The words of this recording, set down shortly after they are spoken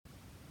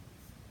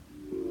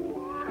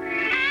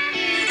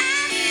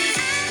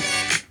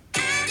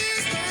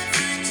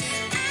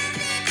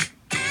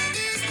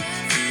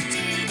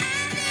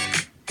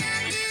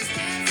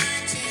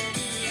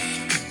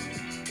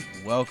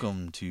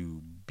Welcome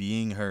to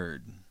Being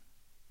Heard.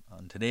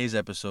 On today's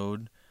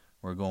episode,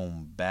 we're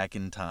going back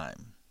in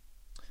time.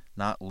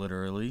 Not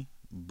literally,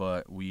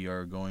 but we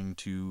are going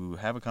to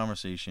have a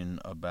conversation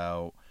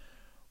about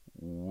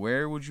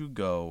where would you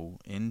go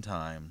in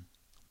time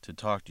to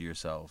talk to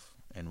yourself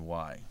and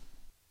why.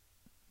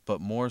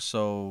 But more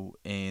so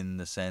in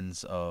the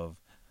sense of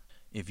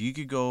if you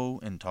could go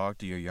and talk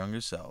to your younger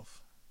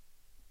self,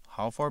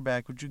 how far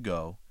back would you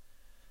go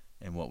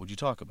and what would you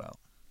talk about?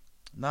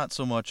 Not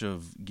so much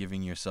of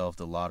giving yourself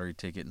the lottery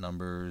ticket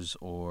numbers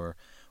or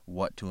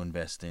what to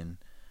invest in.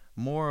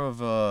 More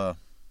of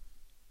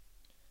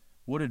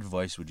what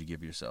advice would you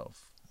give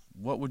yourself?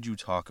 What would you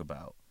talk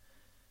about?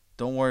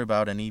 Don't worry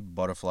about any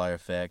butterfly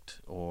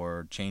effect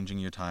or changing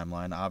your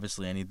timeline.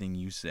 Obviously, anything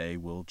you say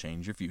will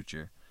change your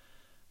future.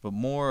 But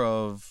more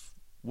of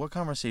what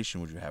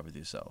conversation would you have with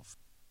yourself?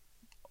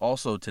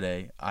 Also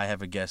today, I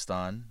have a guest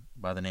on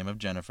by the name of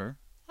Jennifer.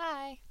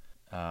 Hi.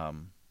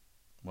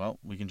 Well,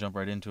 we can jump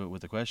right into it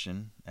with the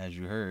question. As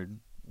you heard,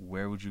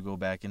 where would you go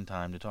back in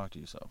time to talk to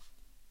yourself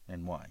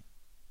and why?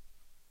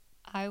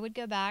 I would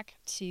go back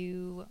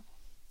to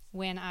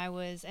when I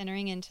was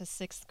entering into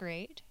 6th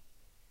grade.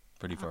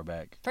 Pretty far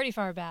back. Pretty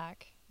far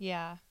back,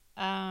 yeah.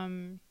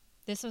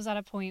 This was at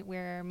a point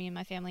where me and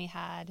my family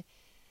had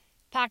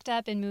packed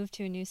up and moved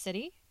to a new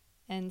city.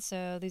 And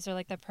so these are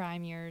like the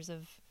prime years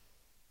of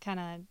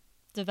kind of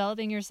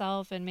developing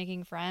yourself and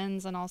making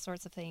friends and all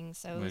sorts of things.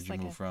 So Where'd you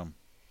move from?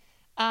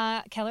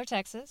 Keller,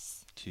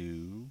 Texas.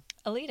 To?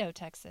 Alito,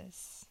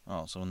 Texas.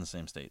 Oh, so in the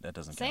same state. That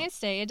doesn't Same count.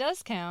 state. It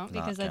does count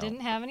because I count. didn't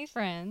have any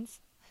friends.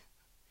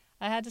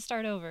 I had to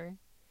start over.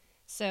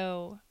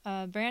 So,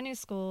 brand new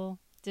school,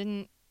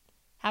 didn't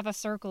have a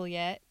circle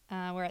yet,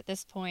 where at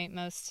this point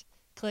most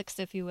cliques,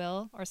 if you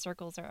will, or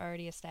circles are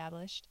already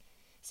established.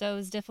 So it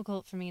was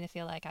difficult for me to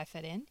feel like I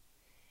fit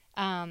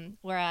in.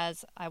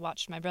 Whereas I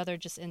watched my brother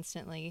just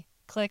instantly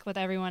click with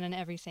everyone and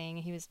everything.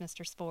 He was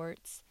Mr.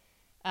 Sports.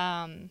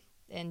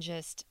 And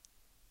just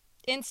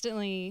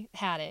instantly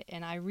had it.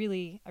 And I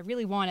really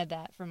wanted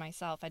that for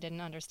myself. I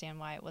didn't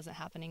understand why it wasn't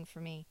happening for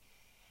me.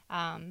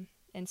 And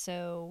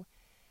so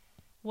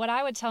what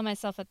I would tell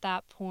myself at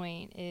that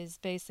point is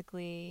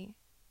basically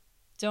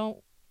don't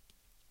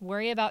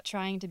worry about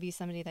trying to be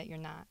somebody that you're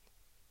not.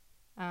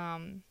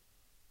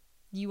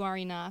 You are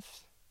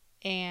enough,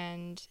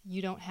 and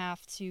you don't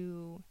have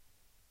to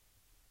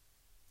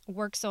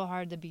work so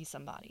hard to be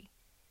somebody.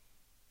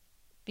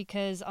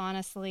 Because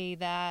honestly,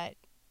 that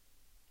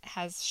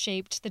has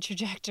shaped the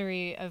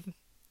trajectory of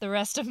the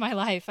rest of my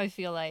life, I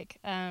feel like.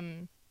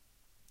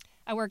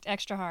 I worked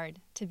extra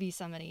hard to be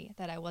somebody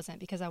that I wasn't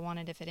because I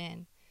wanted to fit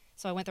in.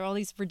 So I went through all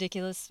these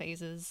ridiculous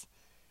phases.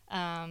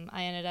 I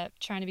ended up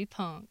trying to be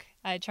punk.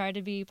 I tried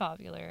to be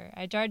popular.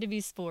 I tried to be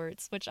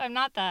sports, which I'm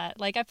not that.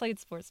 Like, I played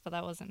sports, but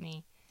that wasn't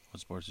me. What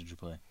sports did you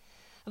play?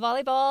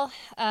 Volleyball.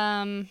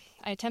 I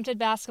attempted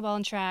basketball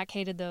and track.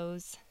 Hated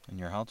those. And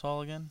you're how tall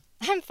again?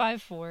 I'm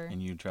 5'4".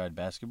 And you tried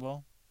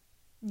basketball?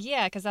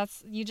 Yeah,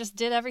 because you just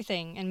did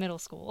everything in middle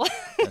school.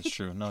 That's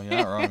true. No, you're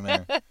not wrong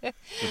there.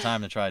 It's the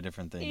time to try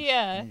different things.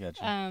 Yeah. I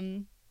got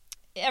you.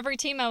 Every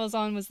team I was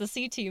on was the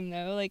C team,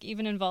 though. Like,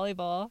 even in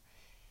volleyball.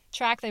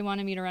 Track, they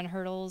wanted me to run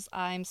hurdles.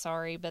 I'm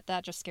sorry, but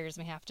that just scares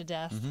me half to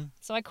death. Mm-hmm.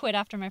 So I quit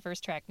after my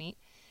first track meet.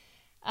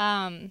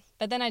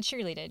 But then I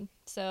cheerleaded.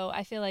 So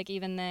I feel like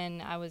even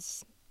then I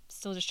was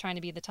still just trying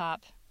to be the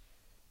top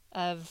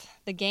of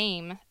the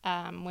game,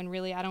 when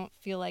really I don't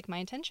feel like my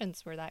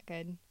intentions were that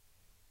good.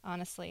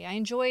 Honestly, I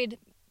enjoyed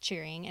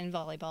cheering and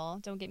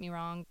volleyball, don't get me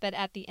wrong, but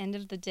at the end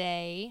of the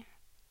day,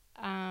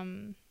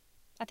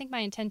 I think my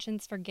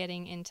intentions for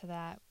getting into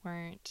that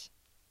weren't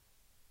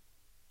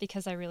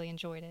because I really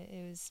enjoyed it.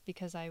 It was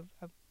because I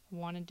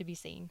wanted to be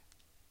seen.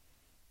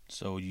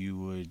 So you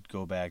would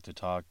go back to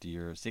talk to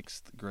your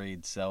 6th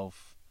grade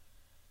self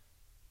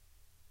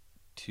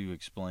to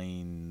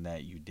explain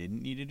that you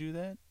didn't need to do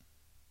that,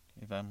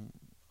 if I'm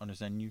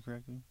understanding you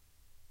correctly?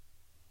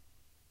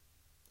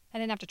 I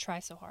didn't have to try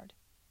so hard.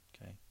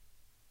 Okay.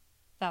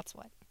 That's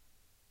what.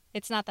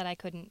 It's not that I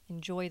couldn't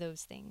enjoy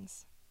those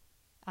things,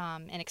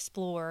 and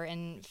explore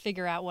and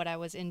figure out what I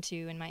was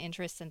into and my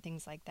interests and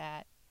things like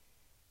that.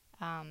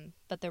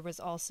 But there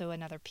was also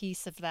another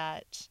piece of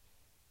that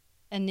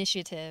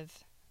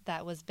initiative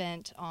that was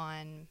bent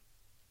on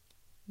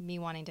me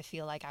wanting to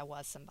feel like I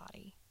was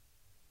somebody.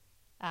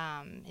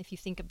 If you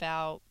think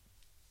about,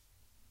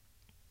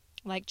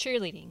 like,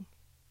 cheerleading,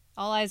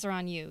 all eyes are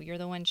on you. You're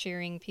the one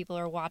cheering. People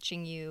are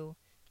watching you.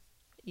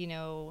 You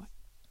know,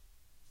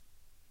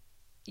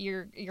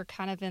 you're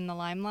kind of in the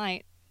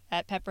limelight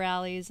at pep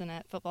rallies and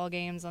at football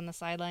games on the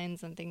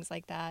sidelines and things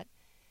like that.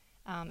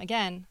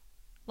 Again,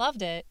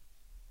 loved it.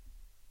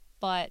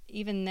 But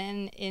even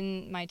then,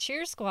 in my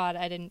cheer squad,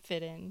 I didn't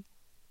fit in.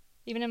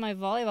 Even in my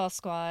volleyball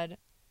squad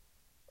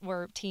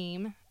or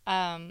team,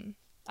 I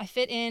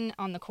fit in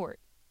on the court.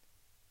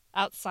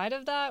 Outside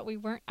of that, we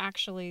weren't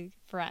actually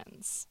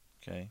friends.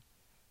 Okay.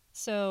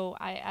 So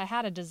I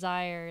had a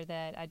desire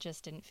that I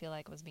just didn't feel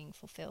like was being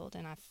fulfilled.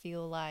 And I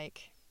feel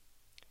like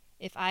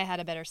if I had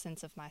a better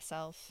sense of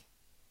myself,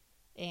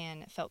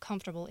 and felt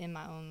comfortable in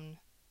my own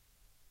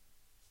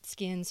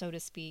skin, so to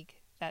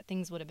speak, that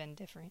things would have been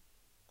different.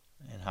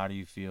 And how do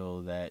you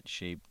feel that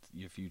shaped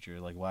your future?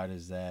 Like, why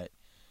does that,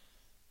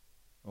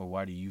 or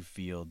why do you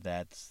feel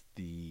that's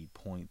the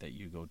point that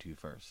you go to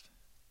first?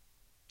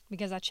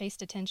 Because I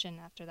chased attention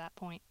after that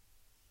point.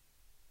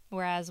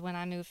 Whereas when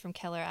I moved from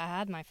Keller, I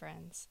had my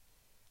friends.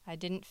 I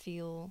didn't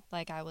feel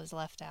like I was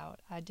left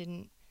out.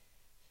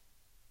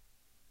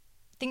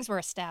 Things were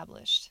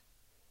established.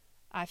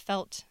 I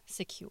felt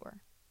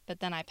secure. But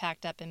then I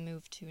packed up and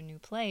moved to a new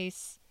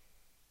place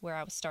where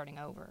I was starting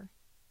over.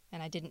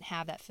 And I didn't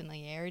have that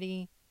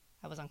familiarity.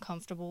 I was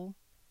uncomfortable.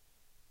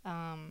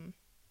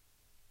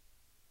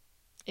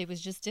 It was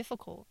just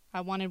difficult.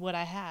 I wanted what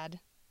I had,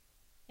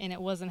 and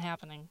it wasn't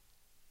happening.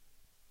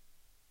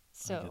 I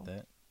get So,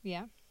 that.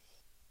 yeah,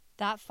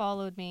 that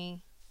followed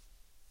me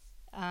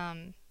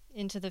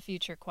into the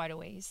future quite a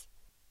ways.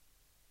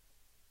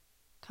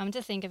 Come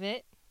to think of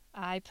it,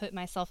 I put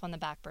myself on the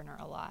back burner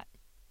a lot.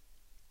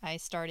 I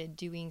started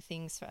doing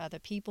things for other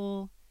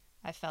people.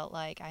 I felt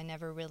like I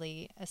never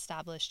really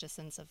established a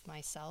sense of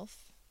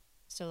myself.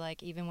 So,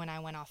 like, even when I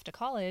went off to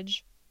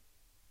college,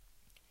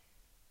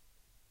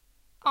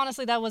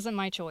 honestly, that wasn't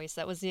my choice.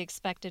 That was the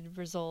expected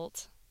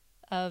result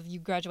of you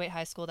graduate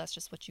high school, that's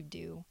just what you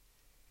do,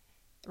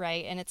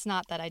 right? And it's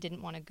not that I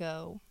didn't want to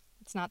go.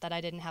 It's not that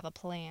I didn't have a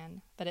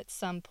plan. But at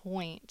some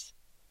point,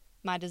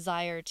 my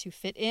desire to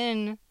fit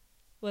in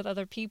with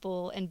other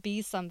people and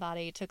be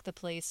somebody took the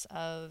place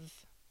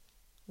of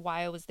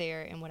why I was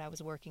there and what I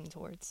was working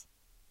towards.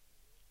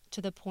 To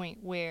the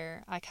point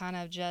where I kind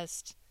of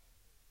just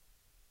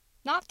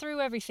not threw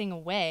everything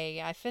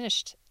away. I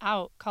finished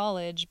out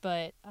college,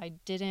 but I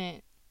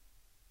didn't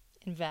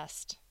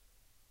invest.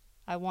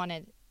 I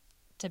wanted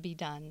to be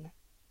done.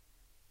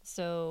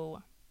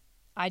 So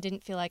I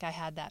didn't feel like I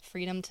had that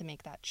freedom to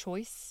make that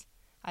choice.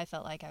 I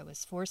felt like I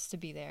was forced to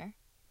be there.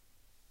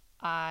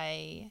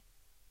 I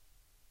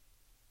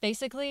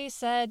basically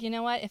said, you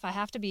know what, if I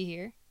have to be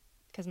here,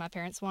 because my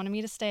parents wanted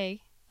me to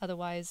stay,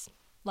 otherwise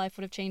life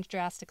would have changed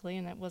drastically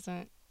and it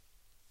wasn't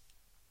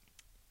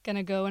going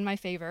to go in my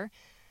favor.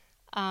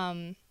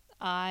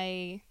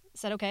 I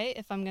said, okay,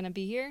 if I'm going to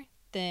be here,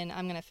 then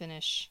I'm going to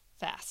finish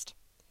fast.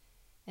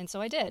 And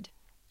so I did.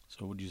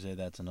 So would you say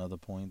that's another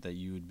point that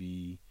you would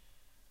be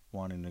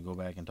wanting to go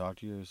back and talk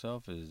to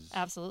yourself is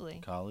Absolutely.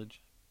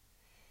 college?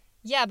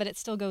 Yeah, but it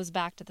still goes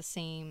back to the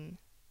same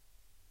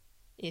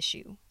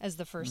issue as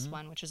the first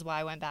one, which is why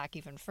I went back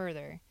even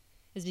further,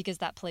 is because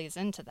that plays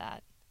into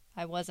that.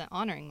 I wasn't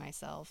honoring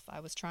myself. I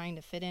was trying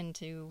to fit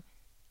into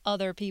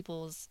other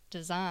people's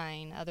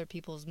design, other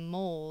people's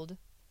mold,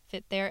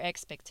 fit their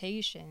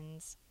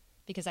expectations,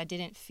 because I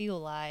didn't feel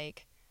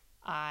like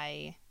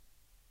I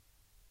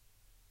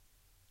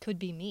could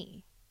be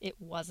me. It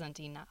wasn't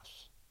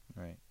enough.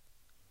 Right.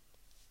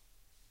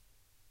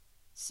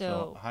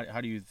 So how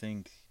do you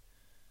think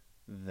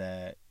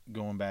that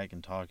going back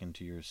and talking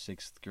to your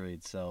sixth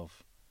grade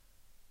self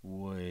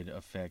would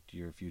affect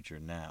your future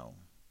now?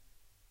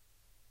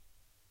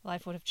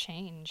 life would have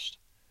changed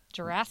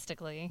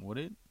drastically. Would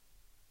it?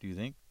 Do you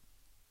think?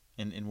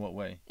 In what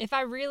way? If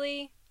I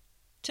really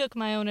took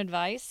my own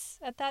advice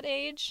at that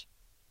age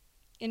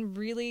and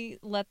really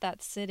let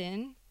that sit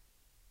in,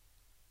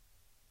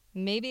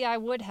 maybe I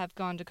would have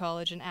gone to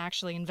college and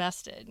actually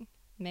invested.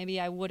 Maybe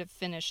I would have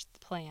finished the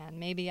plan.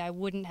 Maybe I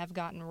wouldn't have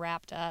gotten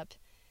wrapped up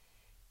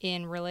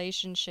in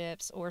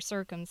relationships or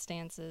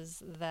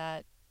circumstances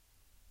that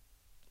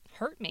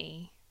hurt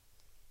me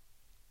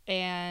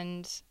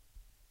and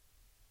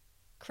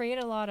create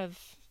a lot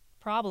of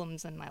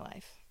problems in my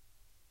life.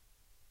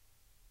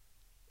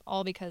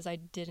 All because I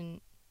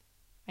didn't,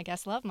 I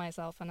guess, love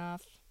myself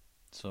enough.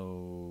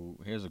 So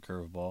here's a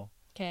curveball.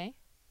 Okay.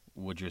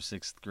 Would your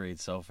sixth grade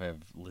self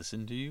have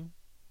listened to you?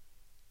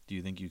 Do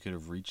you think you could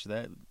have reached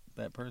that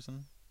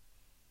person?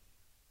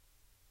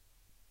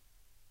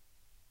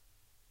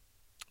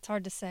 It's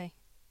hard to say.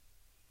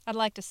 I'd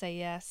like to say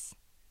yes.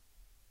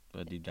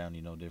 But deep down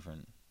you know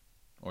different.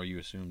 Or you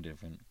assume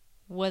different.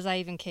 Was I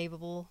even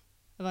capable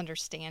of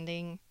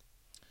understanding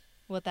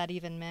what that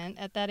even meant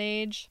at that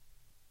age?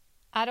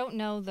 I don't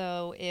know,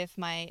 though, if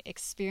my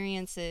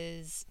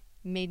experiences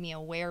made me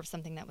aware of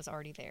something that was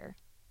already there.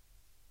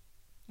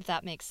 If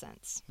that makes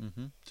sense.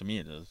 To me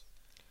it does.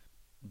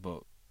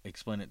 But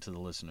explain it to the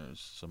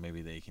listeners so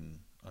maybe they can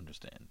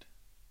understand.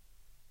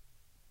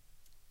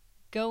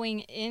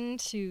 Going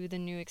into the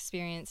new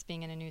experience,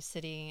 being in a new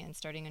city and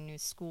starting a new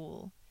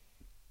school,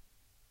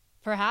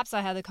 perhaps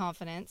I had the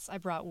confidence I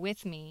brought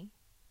with me,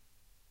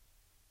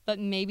 but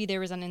maybe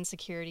there was an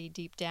insecurity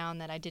deep down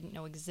that I didn't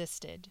know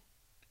existed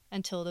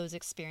until those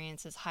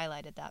experiences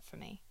highlighted that for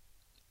me.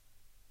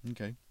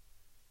 Okay.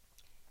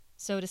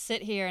 So to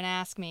sit here and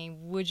ask me,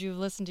 would you have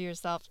listened to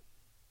yourself?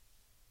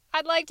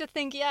 I'd like to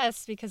think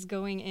yes, because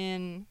going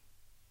in,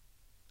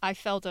 I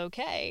felt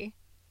okay.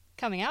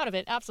 Coming out of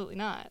it, absolutely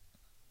not.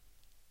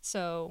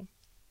 So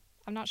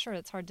I'm not sure.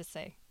 It's hard to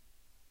say.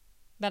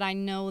 But I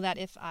know that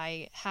if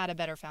I had a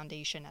better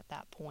foundation at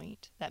that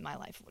point, that my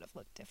life would have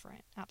looked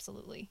different.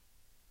 Absolutely.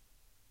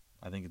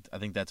 I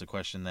think that's a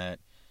question that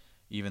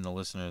even the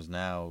listeners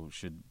now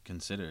should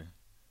consider,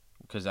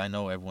 because I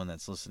know everyone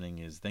that's listening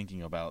is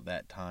thinking about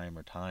that time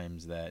or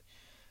times that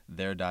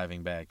they're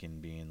diving back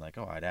and being like,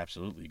 "Oh, I'd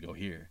absolutely go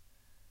here."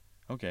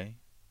 Okay,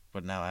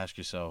 but now ask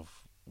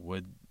yourself,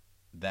 would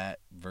that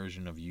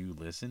version of you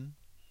listen?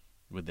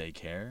 Would they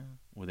care?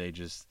 Would they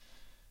just,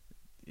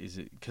 is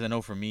it, because I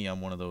know for me,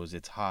 I'm one of those,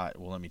 it's hot,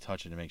 well, let me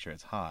touch it to make sure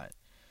it's hot.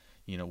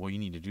 Well, you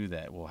need to do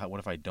that. Well, what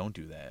if I don't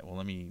do that? Well,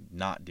 let me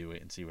not do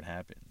it and see what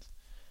happens.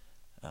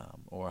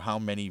 Or how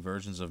many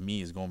versions of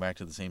me is going back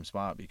to the same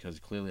spot because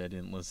clearly I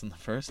didn't listen the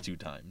first two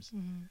times.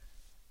 Mm-hmm.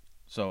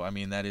 So, I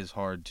mean, that is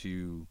hard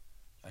to,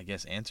 I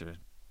guess, answer.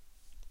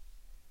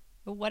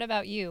 But what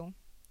about you?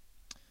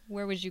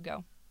 Where would you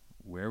go?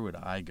 Where would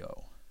I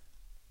go?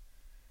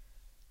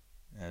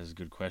 That is a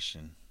good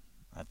question.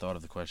 I thought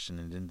of the question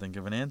and didn't think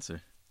of an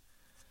answer.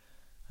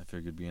 I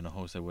figured being a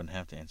host, I wouldn't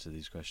have to answer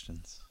these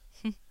questions.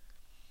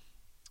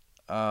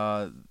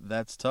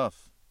 That's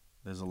tough.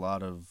 There's a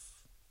lot of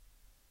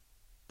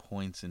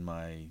points in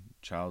my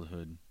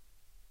childhood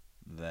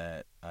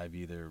that I've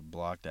either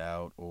blocked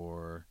out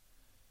um,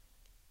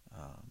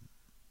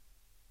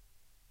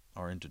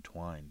 are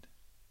intertwined.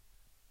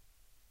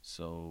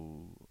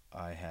 So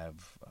I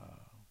have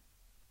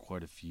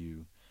quite a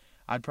few.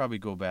 I'd probably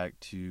go back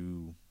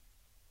to,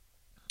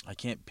 I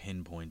can't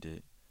pinpoint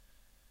it,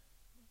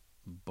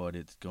 but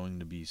it's going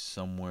to be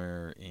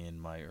somewhere in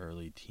my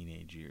early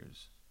teenage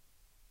years,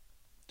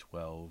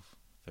 12,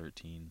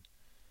 13,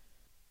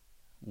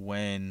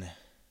 when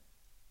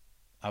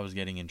I was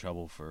getting in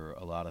trouble for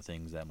a lot of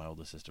things that my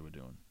older sister was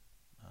doing.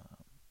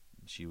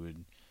 She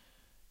would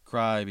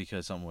cry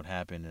because something would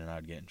happen and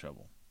I'd get in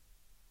trouble.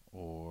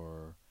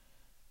 Or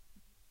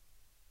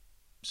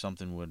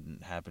something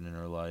wouldn't happen in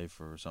her life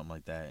or something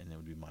like that, and it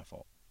would be my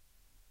fault.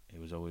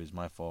 It was always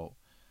my fault,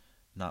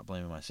 not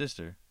blaming my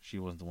sister. She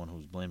wasn't the one who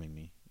was blaming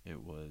me.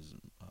 It was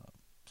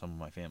some of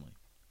my family.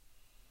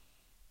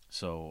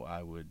 So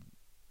I would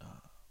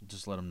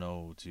just let them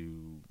know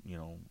to,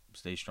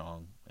 stay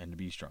strong and to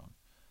be strong.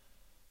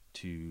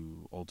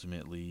 To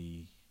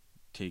ultimately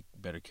take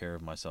better care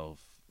of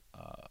myself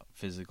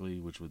physically,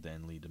 which would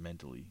then lead to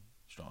mentally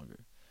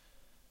stronger.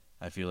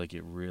 I feel like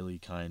it really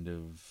kind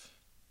of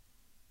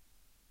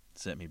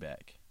set me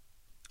back.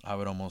 I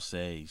would almost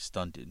say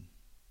stunted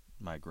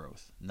my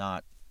growth.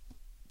 Not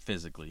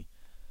physically,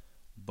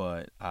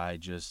 but I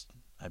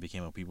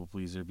became a people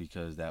pleaser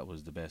because that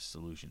was the best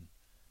solution.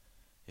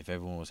 If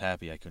everyone was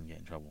happy, I couldn't get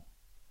in trouble.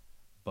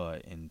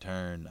 But in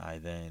turn, I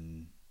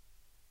then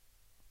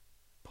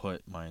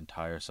put my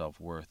entire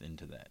self-worth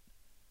into that.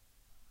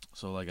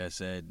 So like I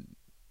said,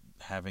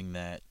 having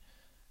that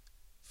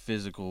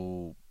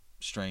physical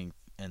strength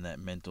and that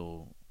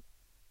mental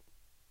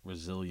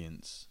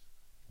resilience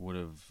would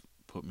have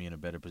put me in a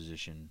better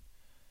position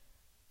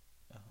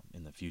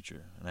in the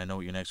future. And I know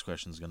what your next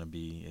question is going to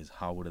be is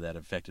how would that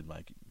have affected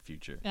my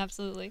future?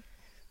 Absolutely.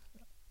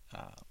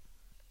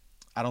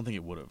 I don't think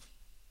it would have.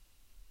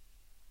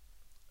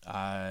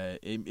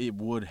 It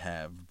would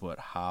have, but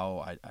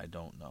how, I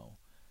don't know.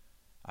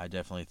 I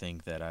definitely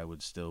think that I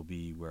would still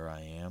be where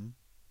I am.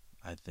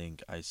 I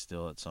think I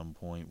still at some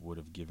point would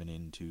have given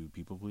in to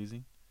people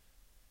pleasing.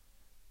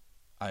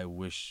 I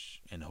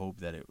wish and hope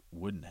that it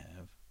wouldn't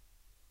have.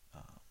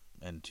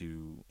 And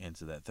to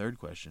answer that third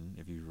question,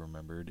 if you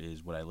remembered,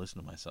 is would I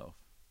listen to myself?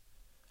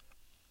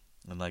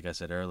 And like I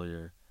said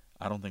earlier,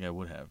 I don't think I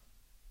would have.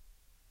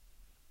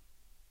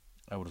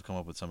 I would have come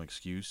up with some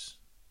excuse.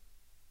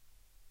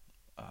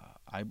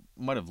 I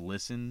might have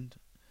listened,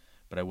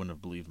 but I wouldn't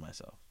have believed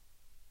myself.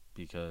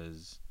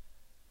 Because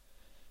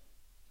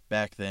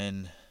back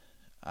then,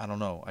 I don't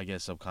know, I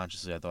guess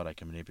subconsciously I thought I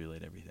could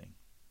manipulate everything.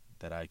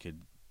 That I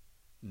could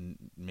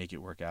make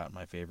it work out in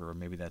my favor, or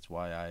maybe that's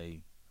why I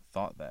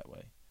thought that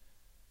way.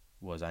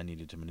 Was I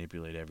needed to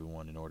manipulate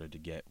everyone in order to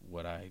get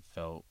what I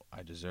felt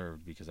I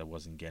deserved because I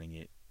wasn't getting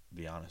it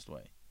the honest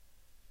way.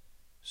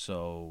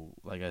 So,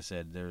 like I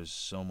said, there's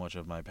so much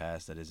of my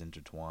past that is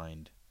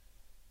intertwined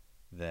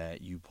that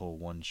you pull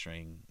one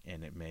string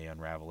and it may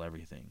unravel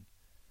everything.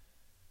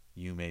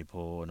 You may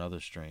pull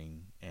another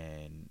string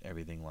and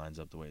everything lines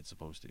up the way it's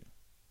supposed to.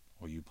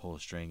 Or you pull a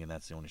string and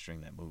that's the only string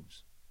that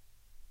moves.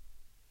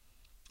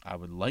 I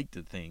would like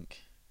to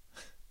think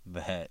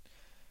that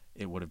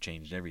it would have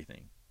changed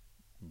everything.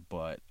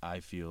 But I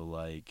feel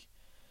like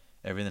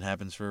everything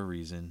happens for a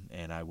reason,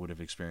 and I would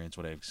have experienced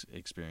what I've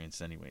experienced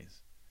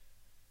anyways.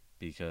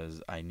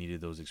 Because I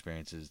needed those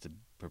experiences to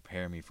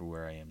prepare me for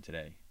where I am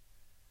today.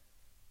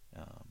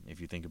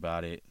 If you think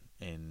about it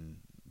in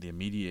the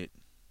immediate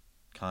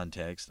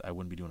context, I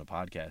wouldn't be doing a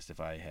podcast if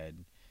I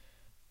had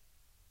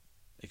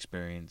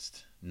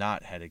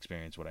not had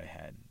experienced what I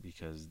had,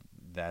 because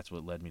that's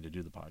what led me to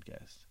do the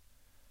podcast.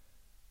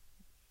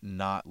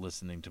 Not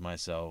listening to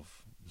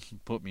myself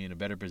put me in a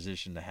better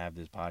position to have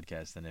this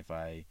podcast than if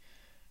I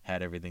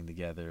had everything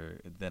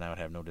together. Then I would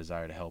have no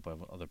desire to help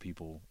other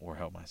people or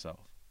help myself.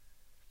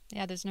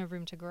 Yeah, there's no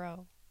room to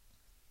grow.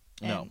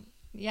 No.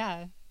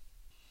 Yeah.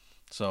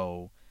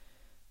 So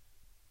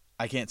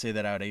I can't say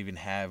that I would even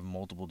have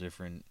multiple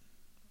different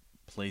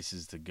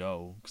places to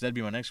go, because that'd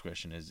be my next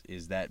question,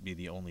 is that be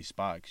the only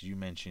spot? Because you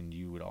mentioned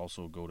you would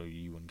also go to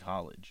U in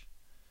college.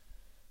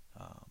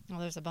 Well,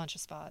 there's a bunch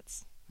of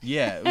spots.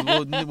 Yeah,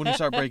 well, when you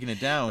start breaking it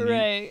down,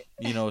 Right.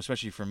 you know,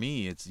 especially for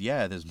me, it's,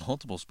 yeah, there's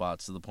multiple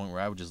spots to the point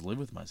where I would just live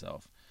with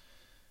myself.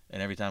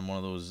 And every time one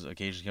of those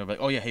occasions came up,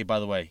 like, oh yeah, hey, by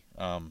the way,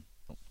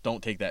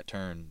 don't take that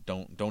turn,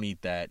 don't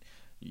eat that,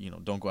 you know,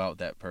 don't go out with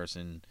that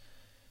person,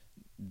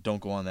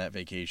 don't go on that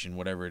vacation,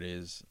 whatever it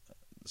is.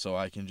 So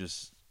I can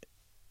just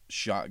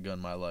shotgun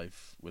my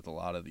life with a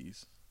lot of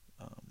these.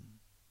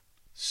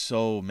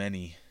 So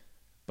many.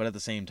 But at the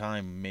same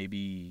time,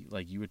 maybe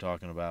like you were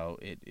talking about,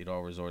 it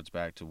all resorts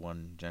back to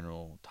one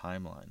general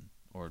timeline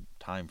or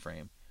time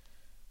frame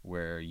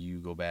where you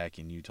go back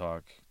and you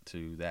talk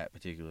to that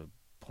particular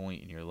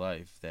point in your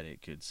life that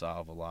it could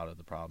solve a lot of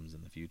the problems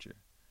in the future.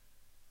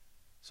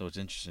 So it's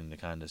interesting to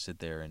kind of sit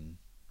there and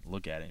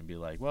look at it and be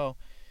like, well,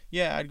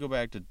 yeah, I'd go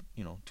back to,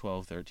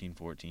 12, 13,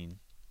 14.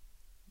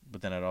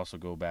 But then I'd also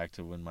go back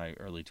to in my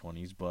early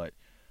 20s. But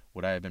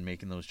would I have been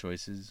making those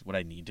choices? Would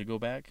I need to go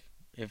back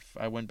if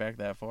I went back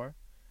that far?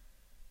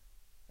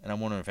 And I'm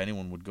wondering if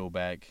anyone would go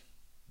back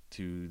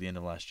to the end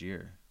of last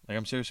year. Like,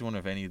 I'm seriously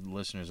wondering if any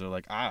listeners are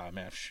like,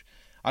 man,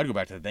 I'd go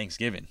back to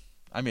Thanksgiving.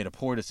 I made a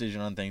poor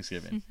decision on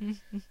Thanksgiving.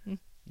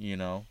 you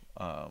know?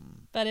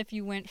 But if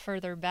you went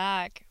further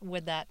back,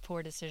 would that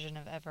poor decision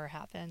have ever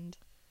happened?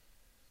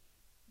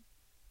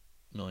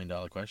 $1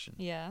 million question.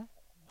 Yeah.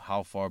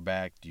 How far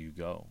back do you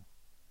go?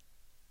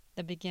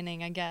 The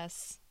beginning, I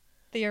guess.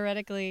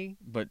 Theoretically.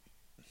 But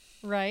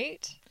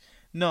right?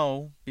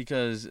 no,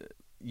 because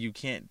you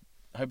can't,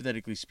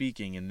 hypothetically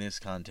speaking, in this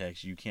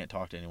context, you can't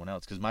talk to anyone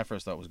else. Because my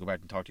first thought was go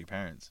back and talk to your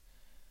parents.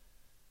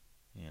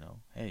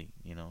 Hey,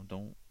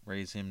 don't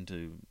raise him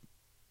to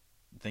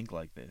think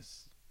like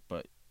this.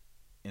 But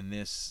in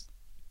this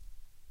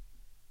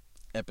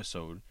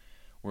episode,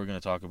 we're going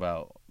to talk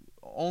about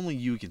only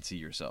you can see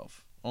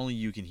yourself. Only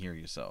you can hear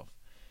yourself.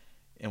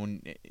 And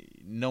when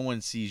no one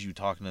sees you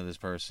talking to this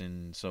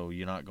person, so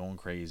you're not going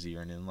crazy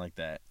or anything like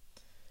that.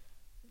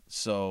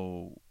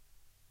 So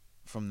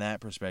from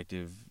that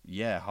perspective,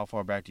 yeah, how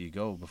far back do you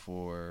go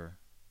before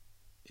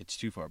it's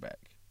too far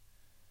back?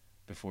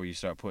 Before you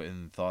start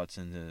putting thoughts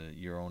into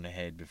your own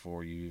head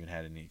before you even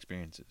had any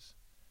experiences.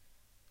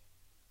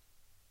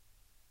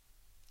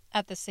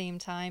 At the same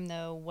time,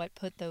 though, what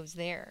put those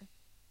there?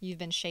 You've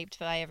been shaped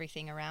by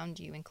everything around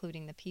you,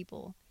 including the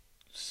people.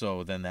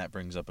 So then that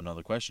brings up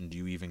another question. Do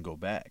you even go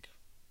back?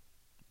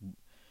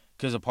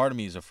 Because a part of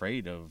me is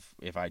afraid of,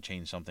 if I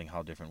change something,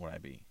 how different would I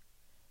be?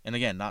 And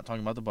again, not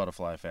talking about the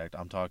butterfly effect.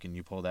 I'm talking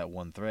you pull that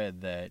one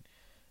thread that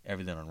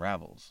everything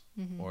unravels.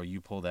 Mm-hmm. Or you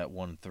pull that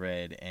one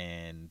thread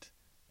and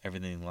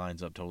everything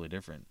lines up totally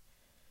different.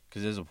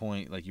 Because there's a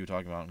point, like you were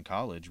talking about in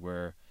college,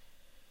 where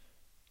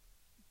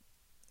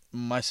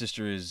my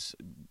sister is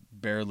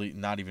barely,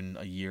 not even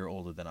a year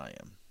older than I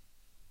am.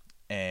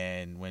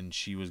 And when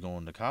she was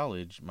going to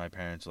college, my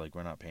parents were like,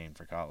 we're not paying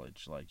for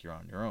college. Like, you're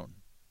on your own.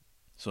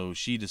 So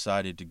she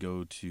decided to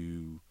go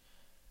to,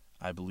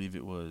 I believe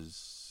it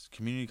was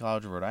Community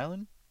College of Rhode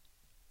Island.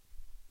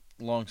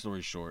 Long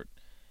story short,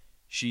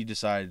 she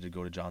decided to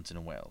go to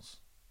Johnson &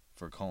 Wales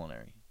for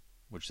culinary,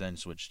 which then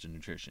switched to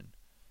nutrition.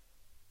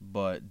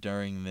 But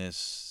during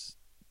this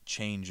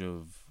change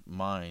of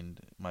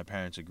mind, my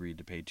parents agreed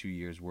to pay 2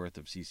 years worth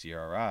of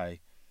CCRI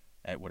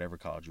at whatever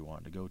college we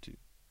wanted to go to.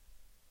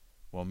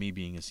 Well, me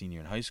being a senior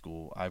in high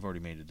school, I've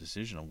already made a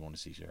decision. I'm going to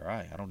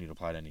CCRI. I don't need to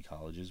apply to any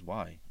colleges.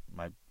 Why?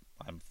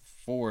 I'm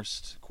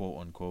forced, quote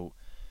unquote,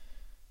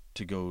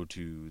 to go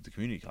to the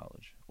community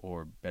college.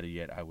 Or better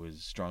yet, I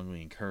was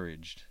strongly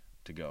encouraged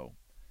to go.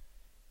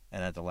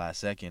 And at the last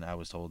second, I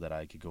was told that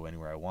I could go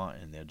anywhere I want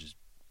and they'll just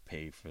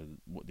pay for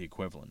the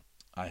equivalent.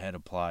 I had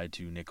applied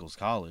to Nichols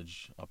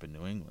College up in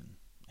New England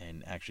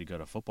and actually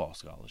got a football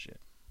scholarship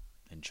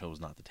and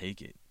chose not to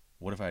take it.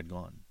 What if I had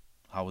gone?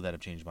 How would that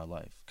have changed my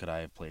life? Could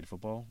I have played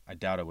football? I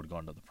doubt I would have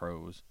gone to the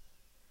pros.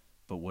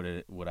 But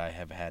would I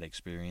have had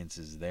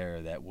experiences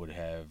there that would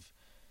have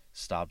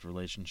stopped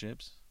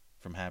relationships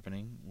from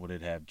happening? Would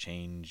it have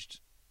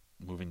changed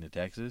moving to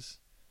Texas?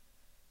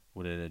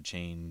 Would it have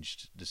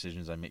changed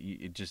decisions I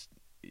made?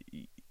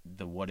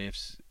 The what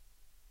ifs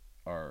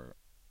are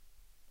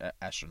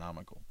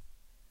astronomical.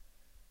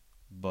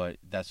 But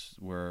that's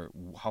where,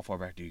 how far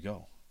back do you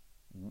go?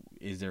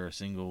 Is there a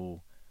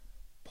single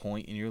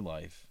point in your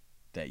life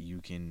that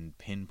you can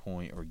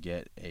pinpoint or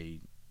get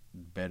a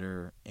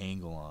better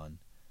angle on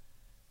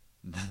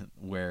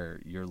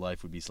where your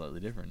life would be slightly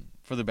different,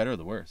 for the better or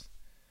the worse?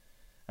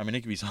 I mean,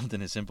 it could be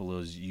something as simple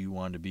as you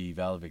wanted to be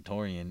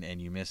valedictorian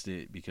and you missed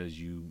it because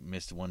you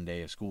missed one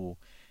day of school,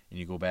 and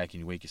you go back and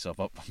you wake yourself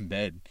up from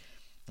bed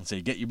and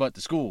say, get your butt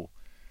to school.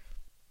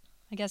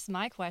 I guess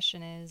my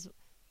question is,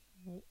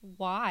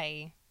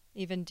 why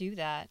even do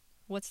that?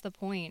 What's the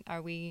point?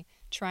 Are we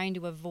trying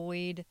to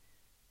avoid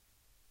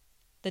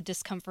the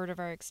discomfort of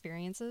our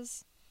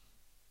experiences?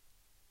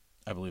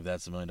 I believe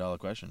that's the $1 million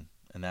question.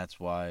 And that's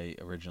why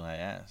originally I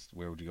asked,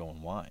 where would you go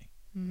and why?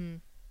 Mm-hmm.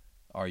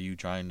 Are you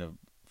trying to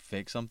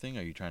fix something?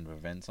 Are you trying to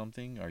prevent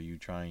something? Are you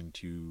trying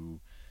to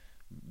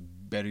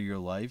better your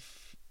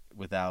life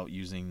without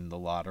using the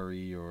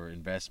lottery or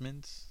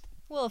investments?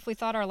 Well, if we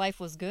thought our life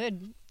was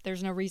good,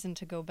 there's no reason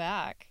to go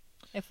back.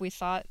 If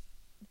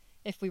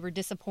we were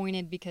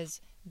disappointed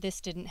because this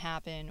didn't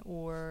happen,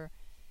 or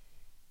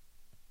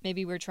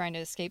maybe we're trying to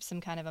escape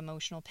some kind of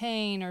emotional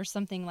pain or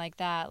something like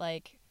that,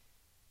 like,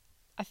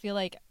 I feel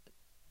like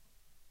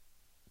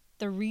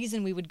the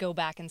reason we would go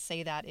back and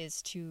say that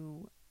is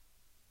to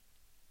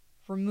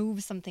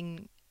remove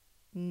something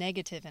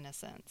negative in a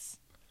sense.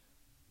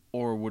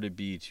 Or would it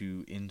be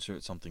to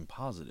insert something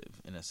positive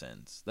in a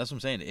sense? That's what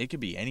I'm saying. It could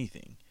be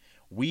anything.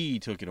 We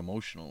took it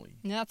emotionally.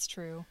 That's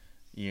true.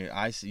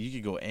 Yeah, you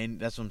could go, and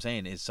that's what I'm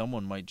saying. Is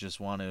someone might just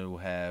want to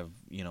have,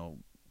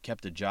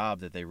 kept a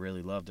job that they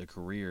really loved, a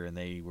career, and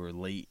they were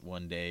late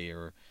one day,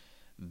 or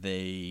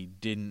they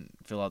didn't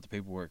fill out the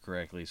paperwork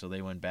correctly, so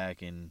they went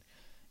back and,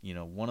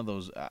 one of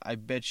those. I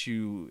bet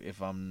you,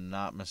 if I'm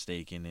not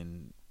mistaken,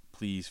 and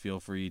please feel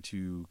free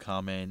to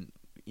comment,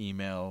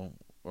 email,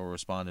 or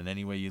respond in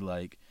any way you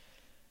like,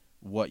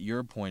 what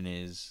your point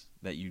is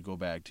that you go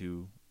back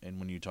to, and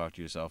when you talk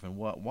to yourself, and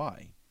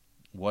why.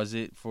 Was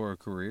it for a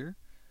career?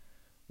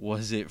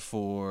 Was it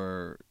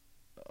for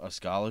a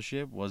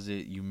scholarship? Was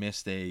it you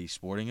missed a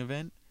sporting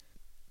event?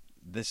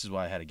 This is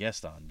why I had a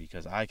guest on,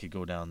 because I could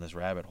go down this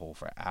rabbit hole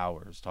for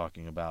hours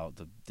talking about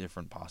the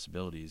different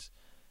possibilities,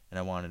 and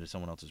I wanted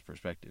someone else's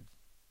perspective.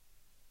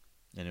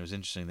 And it was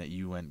interesting that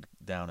you went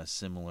down a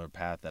similar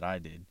path that I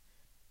did,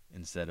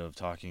 instead of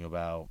talking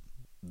about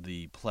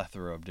the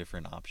plethora of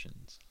different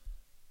options.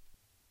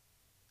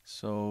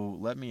 So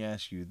let me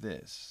ask you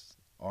this.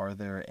 Are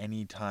there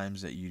any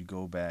times that you'd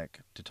go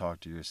back to talk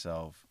to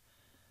yourself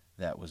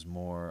that was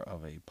more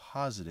of a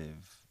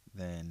positive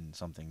than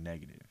something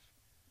negative?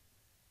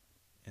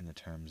 In the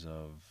terms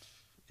of,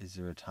 is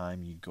there a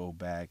time you'd go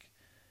back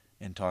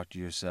and talk to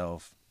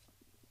yourself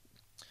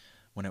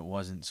when it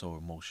wasn't so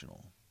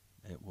emotional?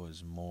 It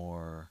was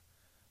more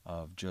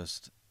of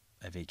just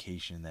a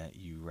vacation that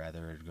you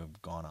rather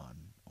had gone on,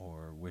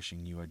 or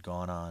wishing you had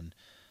gone on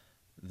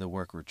the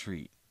work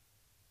retreat,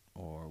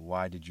 or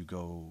why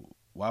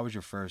was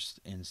your first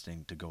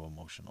instinct to go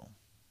emotional?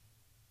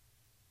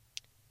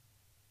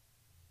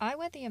 I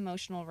went the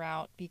emotional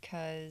route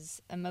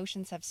because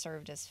emotions have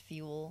served as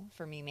fuel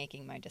for me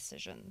making my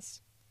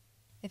decisions.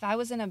 If I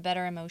was in a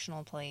better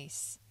emotional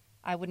place,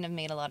 I wouldn't have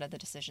made a lot of the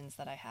decisions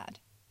that I had.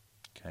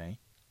 Okay.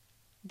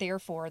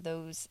 Therefore,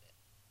 those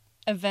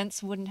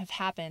events wouldn't have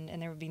happened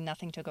and there would be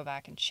nothing to go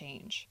back and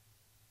change.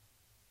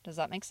 Does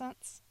that make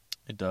sense?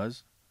 It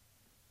does.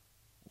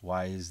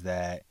 Why is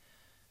that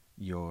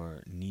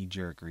your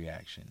knee-jerk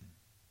reaction?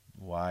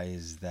 Why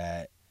is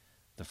that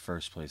the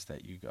first place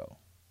that you go?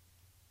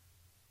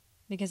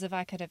 Because if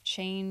I could have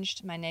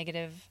changed my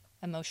negative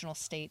emotional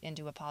state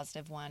into a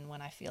positive one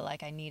when I feel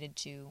like I needed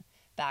to,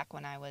 back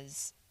when I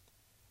was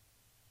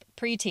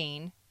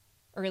preteen,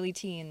 early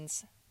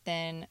teens,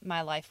 then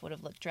my life would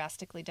have looked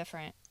drastically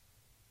different.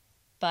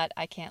 But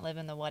I can't live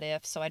in the what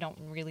if, so I don't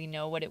really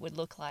know what it would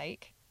look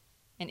like.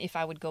 And if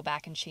I would go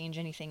back and change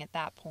anything at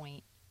that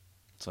point.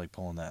 It's like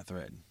pulling that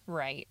thread.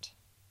 Right.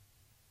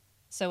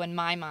 So in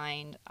my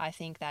mind, I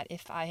think that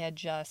if I had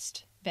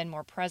just been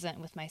more present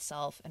with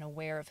myself and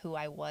aware of who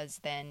I was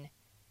then,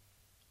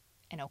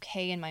 and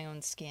okay in my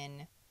own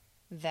skin,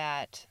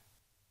 that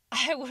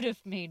I would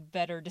have made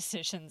better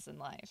decisions in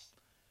life.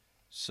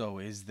 So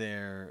is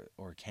there,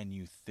 or can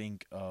you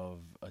think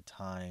of a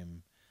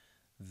time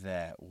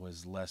that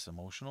was less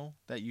emotional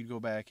that you'd go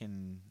back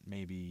and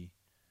maybe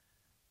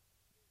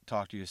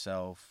talk to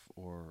yourself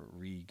or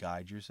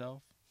re-guide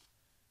yourself?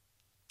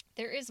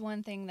 There is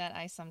one thing that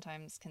I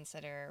sometimes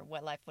consider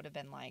what life would have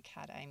been like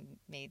had I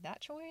made that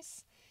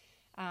choice.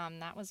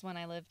 That was when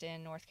I lived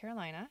in North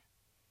Carolina.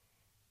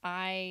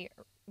 I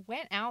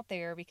went out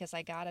there because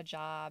I got a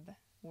job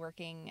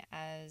working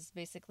as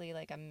basically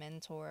like a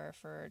mentor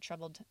for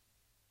troubled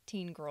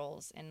teen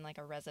girls in like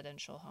a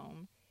residential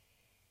home.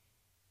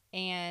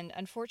 And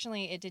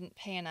unfortunately, it didn't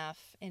pay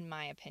enough, in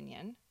my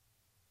opinion.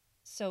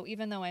 So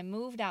even though I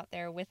moved out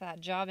there with that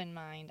job in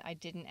mind, I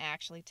didn't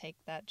actually take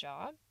that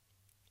job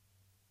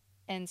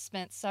and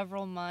spent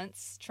several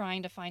months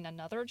trying to find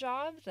another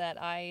job that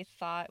I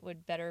thought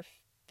would better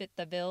fit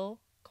the bill,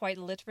 quite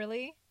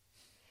literally.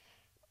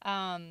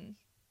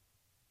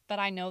 But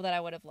I know that I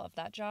would have loved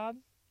that job.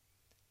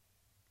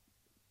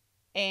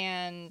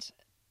 And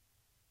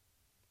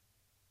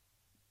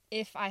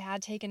if I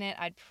had taken it,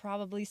 I'd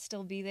probably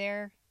still be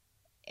there.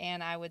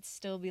 And I would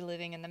still be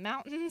living in the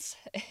mountains.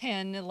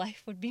 And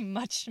life would be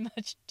much,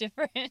 much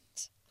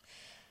different.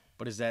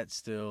 But is that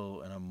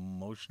still an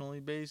emotionally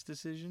based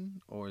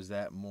decision? Or is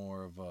that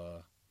more of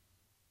a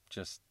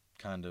just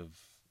kind of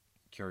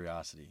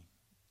curiosity?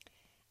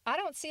 I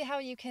don't see how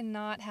you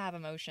cannot have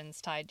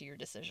emotions tied to your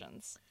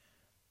decisions.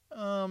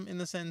 In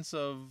the sense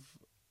of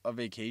a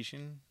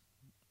vacation,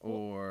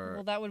 or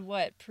Well, that would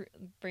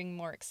bring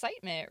more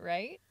excitement,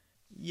 right?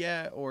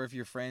 yeah, or if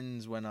your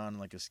friends went on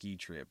like a ski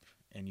trip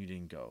and you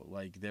didn't go,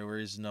 like there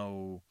is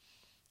no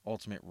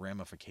ultimate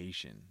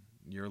ramification.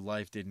 Your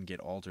life didn't get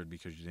altered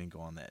because you didn't go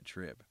on that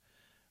trip.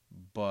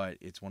 but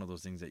it's one of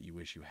those things that you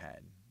wish you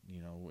had.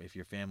 You know, if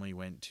your family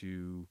went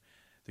to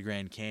the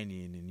Grand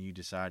Canyon and you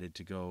decided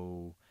to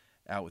go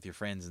out with your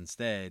friends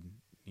instead,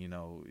 you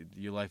know,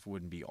 your life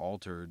wouldn't be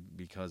altered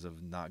because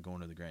of not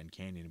going to the Grand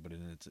Canyon, but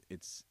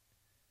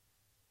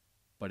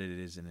it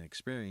is an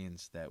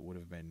experience that would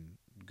have been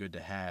good to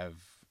have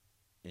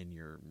in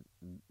your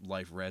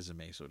life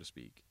resume, so to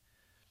speak.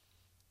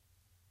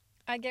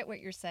 I get what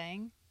you're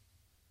saying,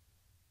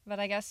 but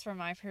I guess from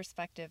my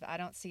perspective, I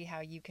don't see how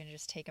you can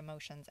just take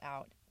emotions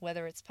out,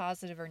 whether it's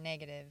positive or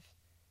negative,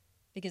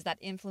 because that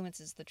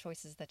influences the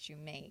choices that you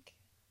make.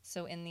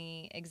 So in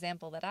the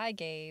example that I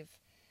gave,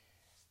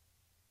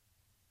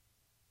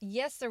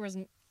 yes, it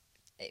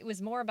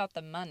was more about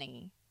the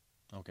money,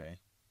 Okay.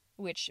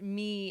 which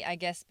me, I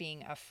guess,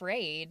 being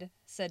afraid,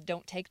 said,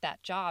 don't take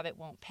that job. It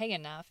won't pay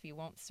enough. You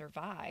won't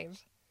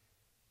survive.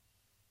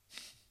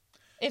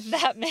 If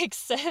that makes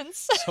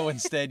sense. So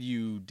instead,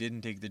 you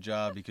didn't take the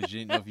job because you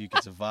didn't know if you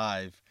could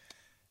survive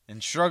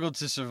and struggled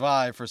to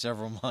survive for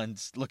several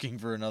months looking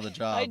for another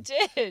job. I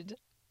did.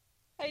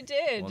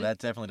 Well, that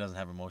definitely doesn't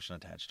have emotion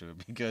attached to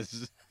it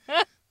because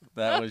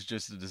that was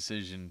just a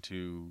decision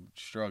to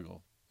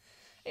struggle.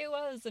 It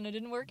was, and it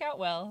didn't work out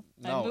well.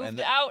 No, I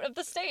moved out of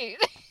the state.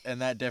 And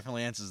that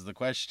definitely answers the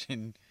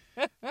question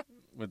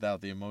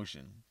without the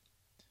emotion.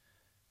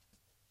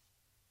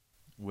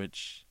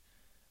 Which,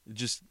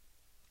 just,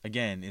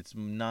 again, it's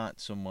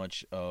not so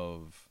much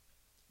of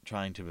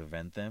trying to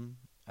prevent them.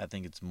 I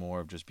think it's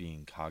more of just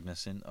being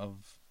cognizant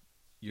of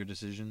your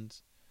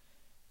decisions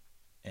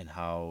and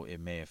how it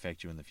may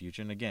affect you in the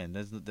future. And again,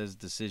 there's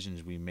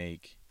decisions we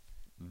make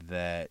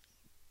that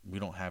we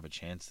don't have a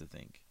chance to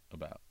think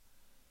about.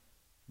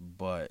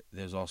 But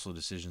there's also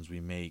decisions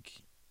we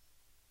make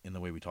in the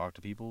way we talk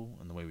to people,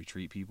 in the way we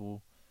treat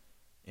people,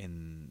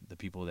 in the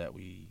people that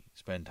we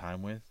spend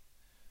time with.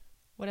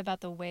 What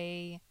about the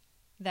way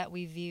that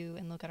we view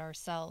and look at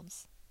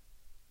ourselves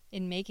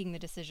in making the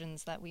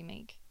decisions that we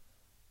make?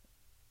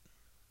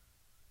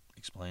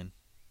 Explain.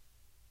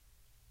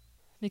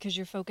 Because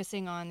you're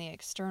focusing on the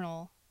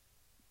external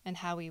and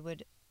how we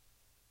would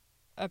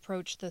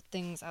approach the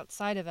things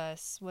outside of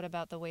us. What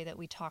about the way that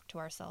we talk to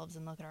ourselves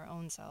and look at our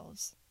own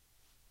selves?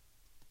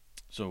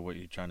 So what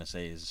you're trying to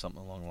say is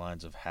something along the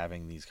lines of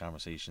having these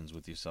conversations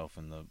with yourself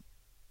in the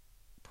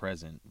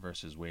present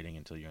versus waiting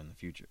until you're in the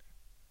future.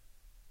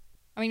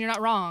 I mean, you're not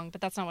wrong,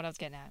 but that's not what I was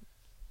getting at.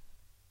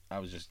 I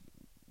was just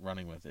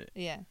running with it.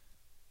 Yeah.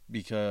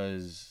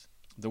 Because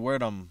the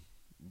word I'm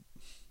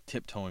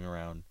tiptoeing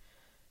around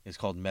is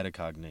called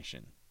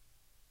metacognition,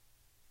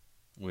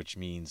 which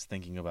means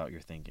thinking about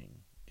your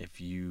thinking. If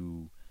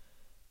you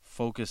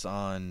focus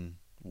on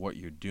what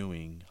you're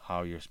doing,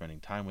 how you're spending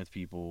time with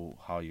people,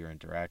 how you're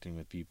interacting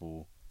with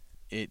people,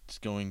 it's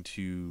going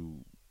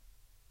to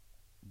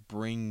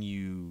bring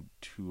you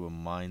to a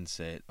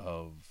mindset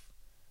of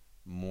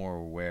more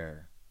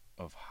aware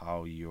of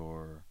how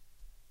you're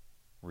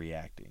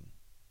reacting.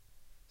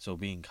 So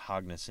being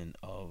cognizant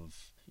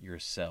of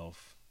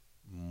yourself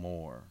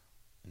more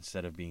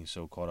instead of being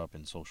so caught up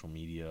in social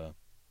media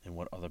and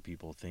what other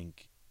people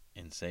think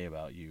and say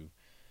about you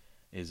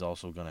is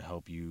also going to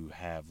help you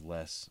have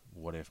less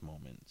what if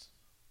moments,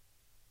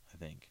 I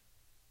think.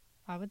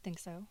 I would think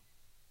so.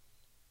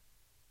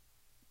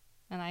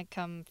 And I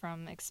come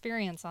from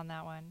experience on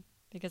that one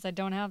because I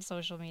don't have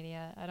social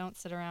media. I don't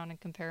sit around and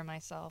compare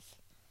myself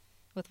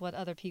with what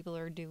other people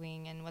are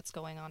doing and what's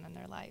going on in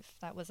their life.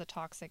 That was a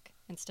toxic,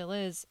 and still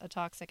is, a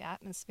toxic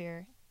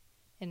atmosphere,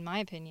 in my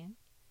opinion.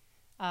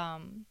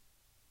 And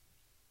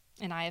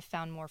I have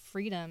found more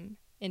freedom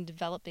in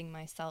developing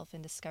myself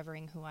and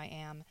discovering who I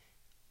am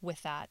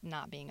with that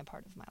not being a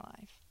part of my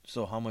life.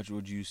 So how much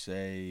would you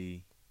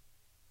say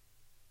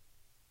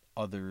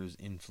others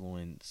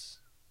influence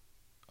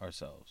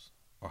ourselves?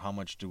 Or how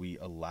much do we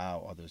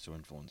allow others to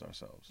influence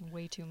ourselves?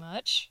 Way too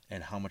much.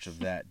 And how much of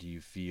that do you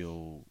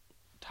feel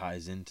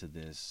ties into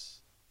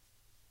this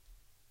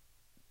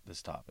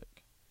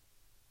topic?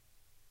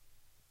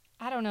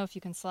 I don't know if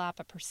you can slap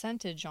a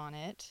percentage on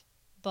it,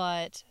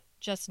 but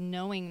just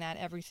knowing that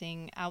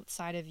everything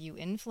outside of you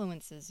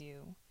influences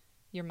you,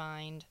 your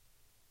mind,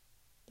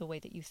 the way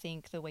that you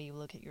think, the way you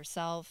look at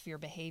yourself, your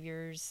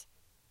behaviors,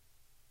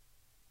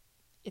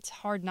 it's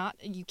hard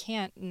you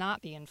can't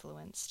not be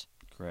influenced.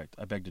 Correct.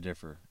 I beg to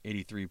differ.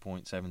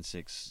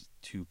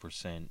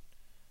 83.762%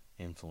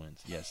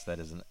 influence. Yes, that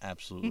is an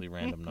absolutely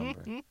random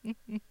number.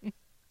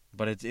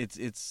 But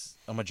it's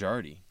a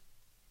majority.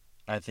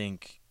 I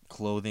think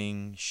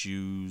clothing,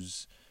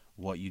 shoes,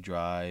 what you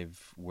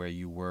drive, where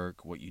you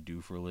work, what you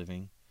do for a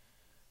living.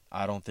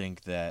 I don't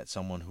think that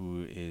someone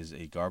who is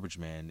a garbage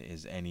man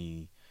is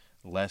any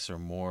less or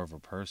more of a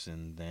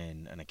person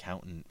than an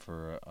accountant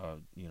for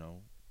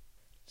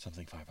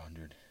something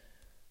 500.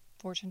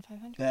 Fortune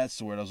 500? That's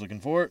the word I was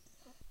looking for.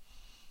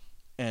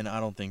 And I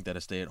don't think that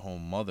a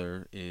stay-at-home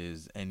mother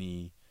is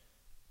any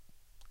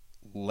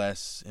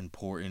less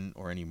important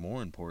or any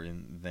more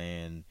important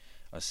than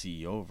a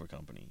CEO of a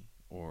company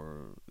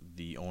or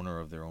the owner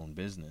of their own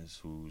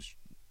business who's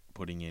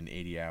putting in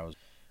 80 hours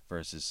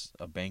versus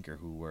a banker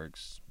who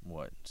works,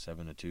 what,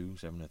 7 to 2,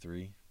 7 to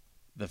 3.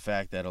 The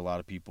fact that a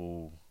lot of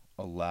people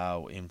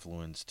allow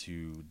influence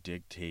to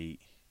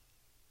dictate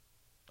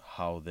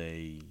how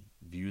they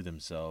view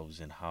themselves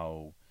and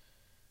how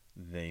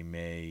they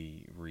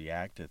may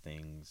react to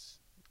things,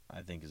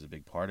 I think is a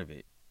big part of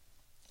it.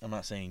 I'm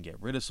not saying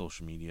get rid of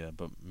social media,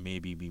 but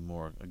maybe be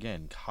more,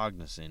 again,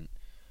 cognizant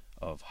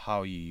of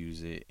how you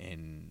use it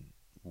and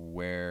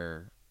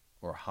where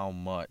or how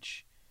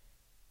much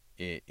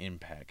it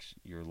impacts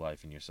your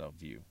life and your self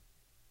view.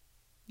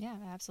 Yeah,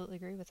 I absolutely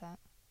agree with that.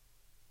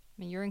 I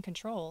mean, you're in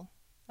control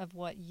of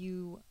what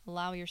you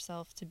allow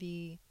yourself to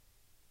be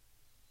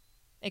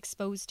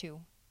exposed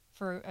to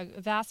for a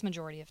vast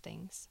majority of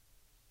things.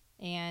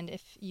 And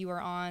if you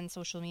are on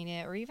social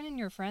media or even in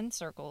your friend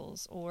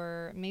circles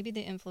or maybe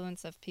the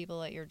influence of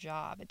people at your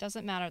job, it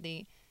doesn't matter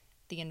the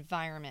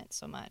environment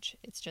so much.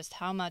 It's just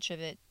how much of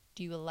it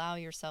do you allow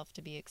yourself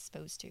to be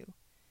exposed to.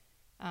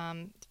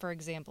 For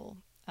example,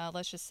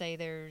 let's just say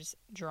there's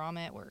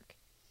drama at work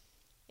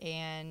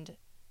and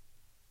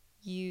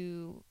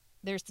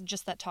there's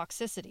just that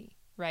toxicity,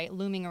 right,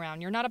 looming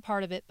around. You're not a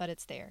part of it, but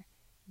it's there.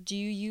 Do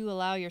you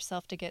allow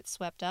yourself to get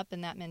swept up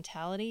in that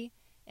mentality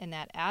and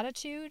that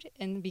attitude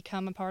and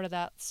become a part of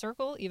that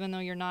circle, even though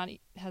you're not,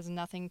 has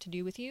nothing to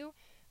do with you?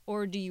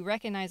 Or do you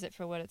recognize it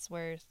for what it's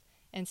worth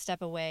and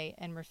step away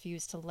and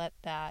refuse to let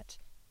that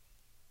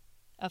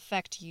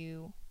affect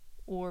you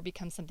or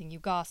become something you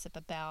gossip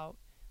about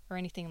or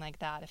anything like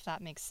that, if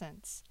that makes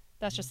sense?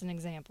 That's just an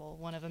example,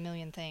 one of a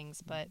million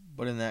things. But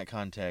in that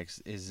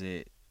context, is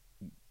it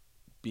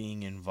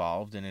being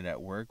involved in it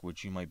at work,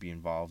 which you might be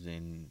involved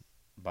in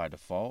by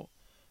default,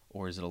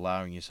 or is it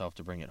allowing yourself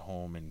to bring it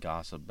home and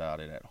gossip about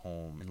it at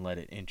home and let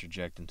it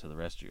interject into the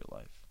rest of your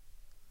life?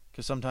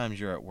 Because sometimes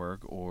you're at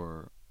work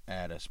or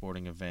at a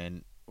sporting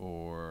event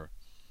or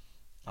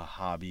a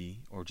hobby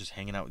or just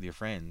hanging out with your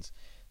friends,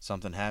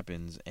 something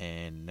happens,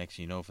 and next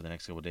thing you know, for the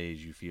next couple of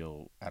days, you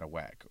feel out of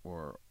whack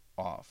or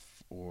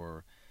off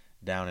or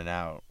down and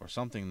out or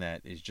something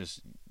that is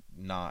just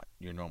not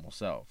your normal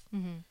self.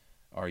 mm-hmm.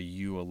 Are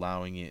you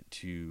allowing it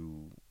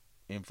to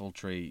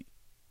infiltrate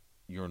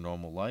your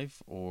normal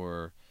life,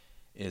 or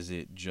is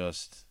it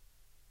just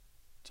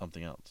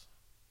something else?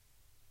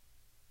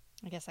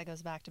 I guess that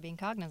goes back to being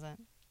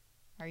cognizant.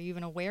 Are you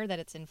even aware that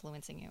it's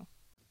influencing you?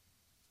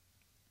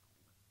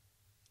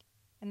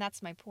 And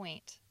that's my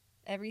point.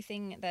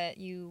 Everything that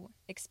you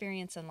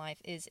experience in life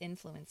is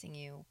influencing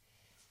you.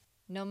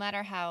 No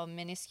matter how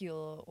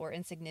minuscule or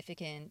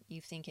insignificant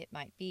you think it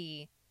might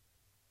be,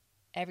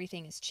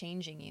 everything is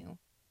changing you.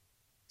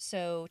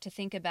 So to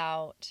think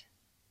about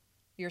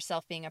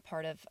yourself being a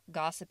part of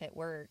gossip at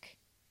work,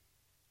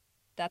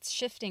 that's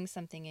shifting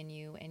something in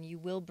you, and you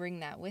will bring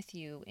that with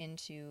you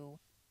into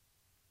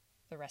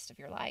the rest of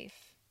your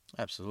life.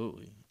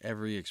 Absolutely.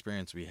 Every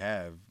experience we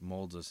have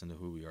molds us into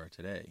who we are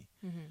today.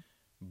 Mm-hmm.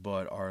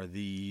 But are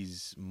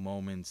these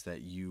moments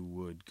that you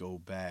would go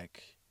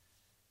back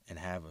and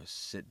have a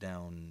sit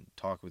down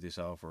talk with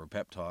yourself or a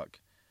pep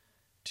talk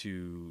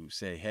to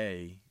say,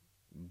 hey,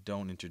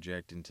 don't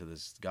interject into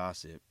this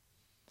gossip,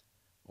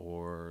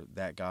 or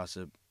that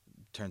gossip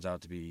turns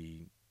out to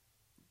be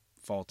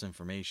false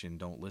information,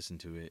 don't listen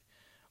to it?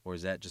 Or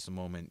is that just a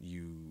moment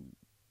you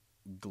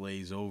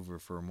glaze over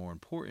for a more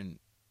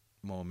important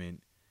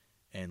moment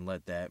and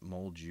let that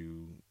mold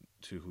you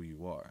to who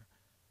you are?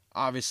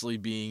 Obviously,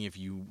 being if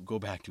you go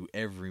back to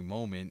every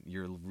moment,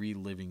 you're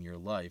reliving your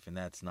life, and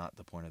that's not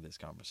the point of this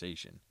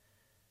conversation.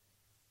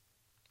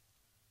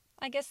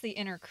 I guess the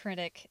inner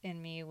critic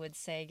in me would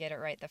say get it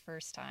right the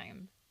first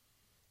time.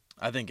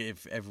 I think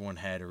if everyone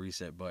had a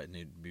reset button,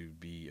 it would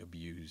be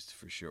abused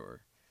for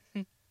sure.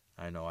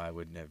 I know I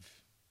would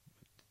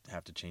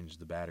have to change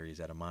the batteries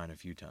out of mine a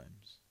few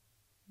times.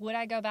 Would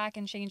I go back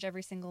and change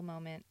every single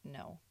moment?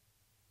 No.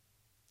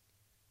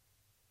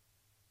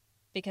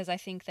 Because I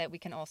think that we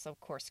can also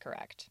course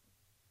correct.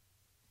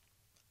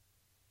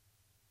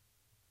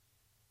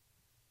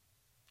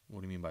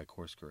 What do you mean by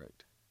course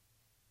correct?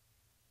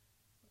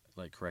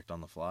 Like correct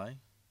on the fly?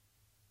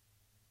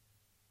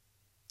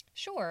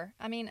 Sure.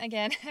 I mean,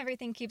 again,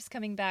 everything keeps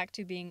coming back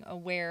to being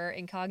aware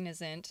and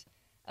cognizant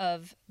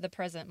of the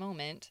present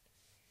moment.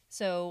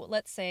 So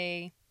let's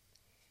say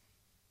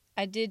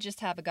I did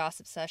just have a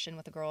gossip session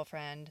with a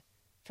girlfriend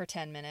for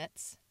 10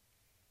 minutes.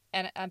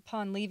 And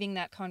upon leaving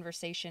that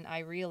conversation, I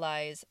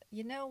realize,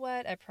 you know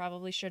what? I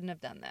probably shouldn't have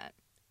done that.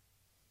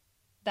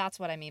 That's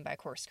what I mean by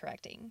course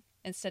correcting.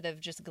 Instead of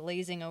just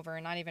glazing over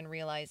and not even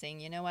realizing,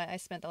 you know what? I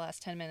spent the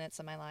last 10 minutes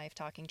of my life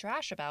talking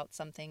trash about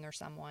something or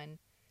someone.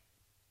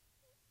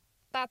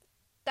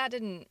 That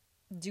didn't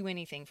do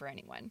anything for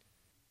anyone.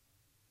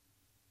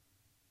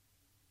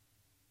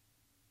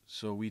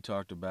 So we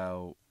talked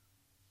about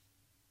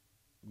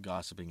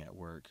gossiping at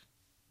work,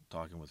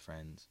 talking with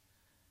friends.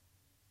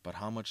 But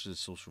how much does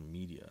social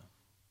media,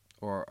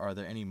 or are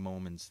there any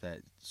moments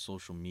that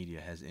social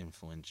media has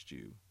influenced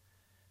you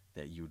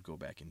that you would go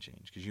back and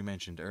change? Because you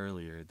mentioned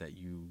earlier that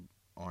you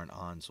aren't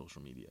on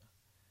social media.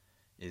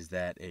 Is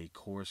that a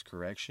course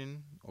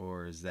correction,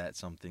 or is that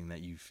something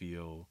that you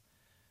feel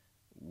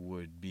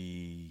would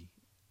be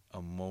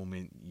a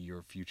moment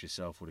your future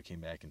self would have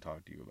came back and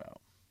talked to you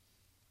about?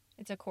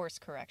 It's a course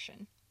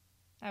correction.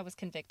 I was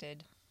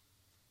convicted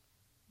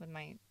with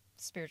my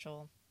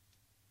spiritual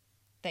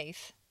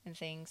faith and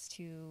things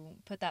to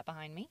put that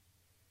behind me.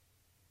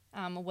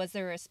 Was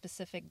there a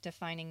specific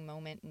defining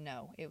moment?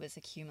 No. It was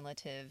a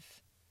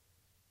cumulative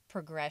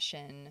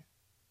progression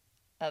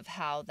of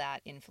how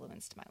that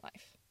influenced my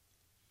life.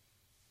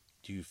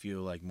 Do you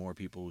feel like more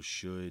people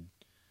should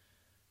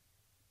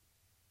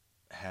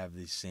have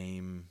the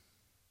same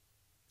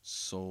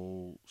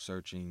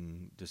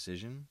soul-searching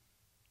decision?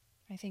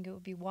 I think it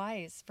would be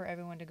wise for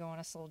everyone to go on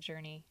a soul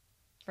journey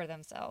for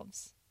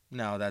themselves.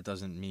 Now, that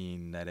doesn't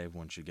mean that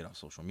everyone should get off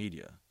social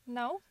media.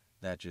 No.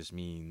 That just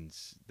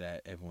means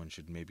that everyone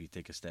should maybe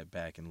take a step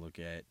back and look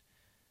at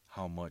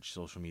how much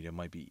social media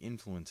might be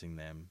influencing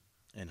them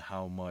and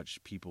how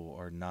much people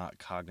are not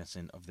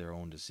cognizant of their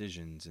own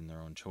decisions and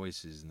their own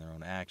choices and their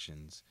own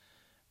actions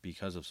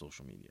because of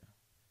social media.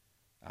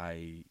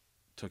 I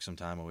took some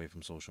time away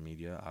from social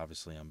media.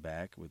 Obviously, I'm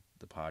back with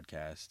the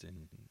podcast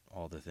and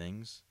all the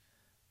things.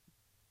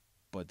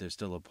 But there's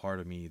still a part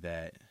of me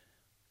that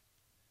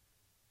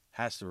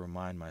has to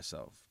remind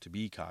myself to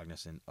be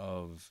cognizant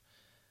of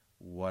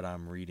what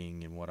I'm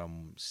reading and what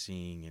I'm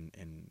seeing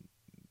and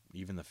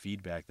even the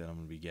feedback that I'm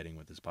going to be getting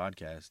with this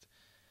podcast.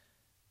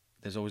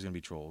 There's always going to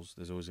be trolls.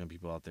 There's always going to be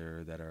people out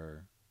there that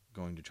are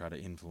going to try to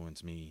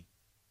influence me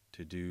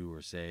to do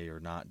or say or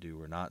not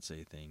do or not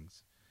say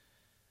things.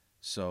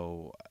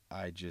 So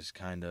I just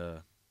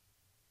I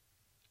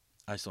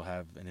still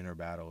have an inner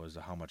battle as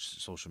to how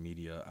much social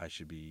media I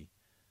should be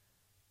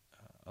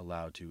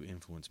allowed to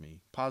influence me,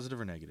 positive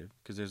or negative,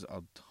 because there's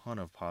a ton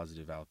of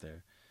positive out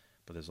there,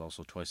 but there's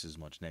also twice as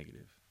much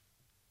negative.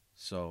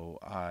 So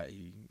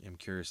I am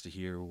curious to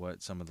hear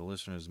what some of the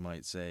listeners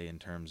might say in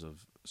terms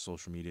of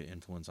social media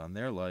influence on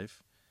their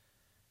life.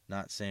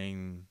 Not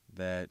saying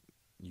that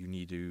you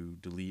need to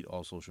delete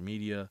all social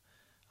media.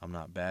 I'm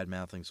not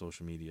bad-mouthing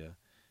social media.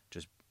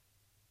 Just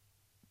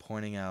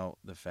pointing out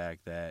the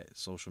fact that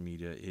social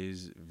media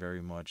is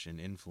very much an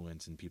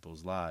influence in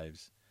people's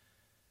lives.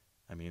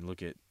 I mean,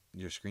 look at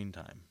your screen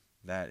time.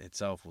 That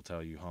itself will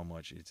tell you how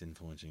much it's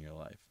influencing your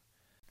life.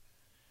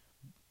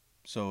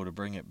 So to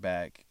bring it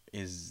back,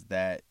 is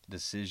that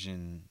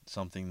decision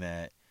something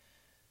that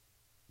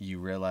you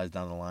realize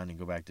down the line and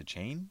go back to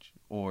change?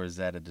 Or is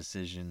that a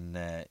decision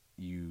that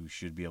you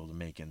should be able to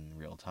make in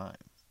real time?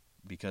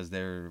 Because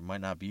there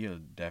might not be a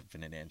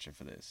definite answer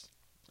for this.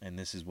 And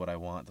this is what I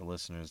want the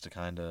listeners to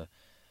kind of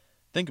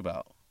think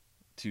about,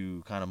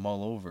 to kind of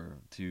mull over,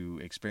 to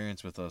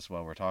experience with us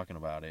while we're talking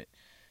about it.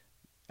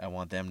 I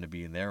want them to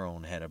be in their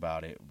own head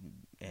about it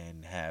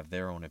and have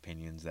their own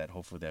opinions that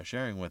hopefully they're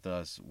sharing with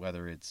us,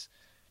 whether it's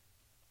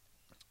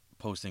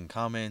posting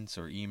comments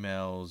or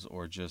emails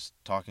or just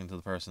talking to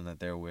the person that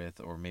they're with,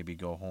 or maybe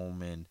go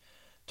home and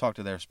talk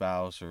to their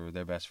spouse or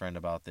their best friend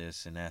about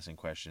this and asking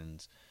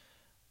questions.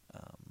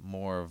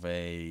 More of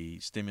a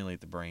stimulate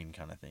the brain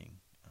kind of thing.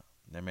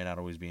 There may not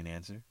always be an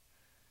answer.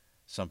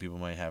 Some people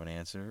might have an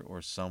answer,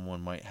 or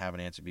someone might have an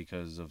answer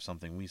because of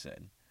something we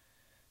said.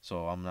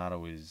 So I'm not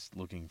always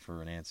looking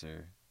for an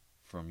answer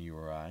from you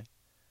or I,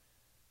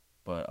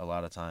 but a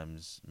lot of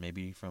times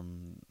maybe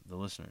from the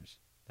listeners,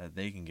 that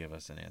they can give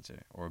us an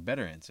answer or a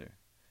better answer.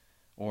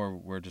 Or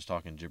we're just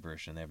talking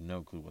gibberish and they have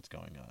no clue what's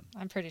going on.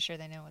 I'm pretty sure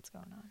they know what's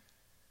going on.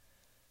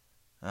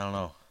 I don't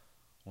know.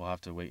 We'll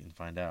have to wait and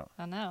find out.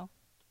 I know.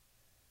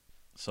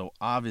 So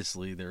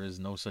obviously there is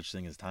no such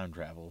thing as time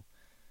travel.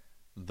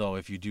 Though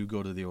if you do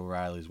go to the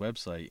O'Reilly's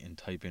website and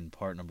type in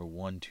part number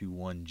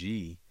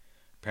 121G,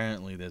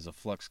 apparently there's a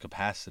flux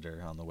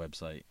capacitor on the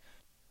website.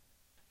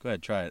 Go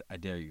ahead, try it. I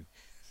dare you.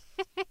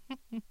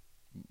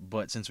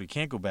 But since we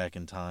can't go back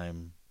in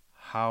time,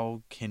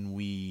 how can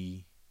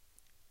we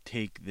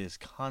take this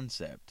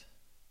concept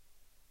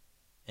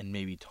and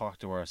maybe talk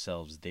to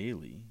ourselves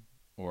daily,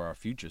 or our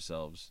future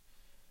selves,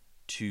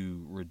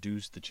 to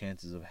reduce the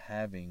chances of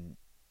having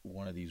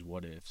one of these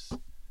what ifs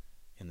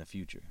in the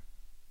future?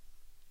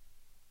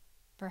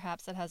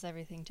 Perhaps it has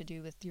everything to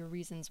do with your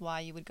reasons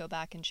why you would go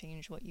back and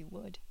change what you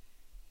would.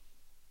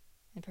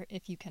 And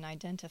if you can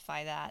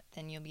identify that,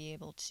 then you'll be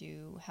able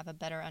to have a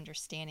better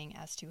understanding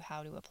as to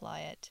how to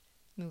apply it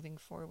moving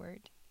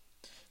forward.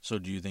 So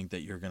do you think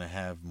that you're going to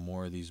have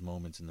more of these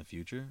moments in the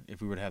future?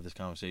 If we were to have this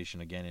conversation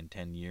again in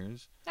 10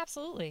 years?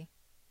 Absolutely.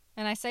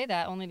 And I say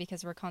that only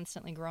because we're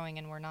constantly growing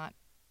and we're not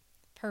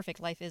perfect.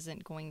 Life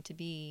isn't going to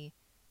be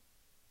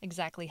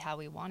exactly how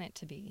we want it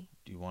to be.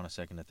 Do you want a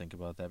second to think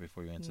about that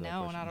before you answer that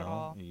No, question? not at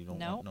all. You don't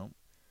Nope. want,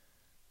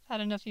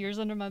 Had enough years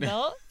under my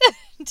belt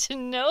to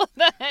know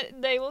that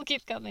they will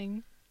keep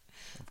coming.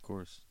 Of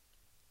course.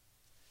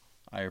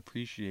 I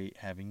appreciate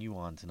having you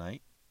on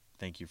tonight.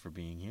 Thank you for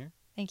being here.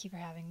 Thank you for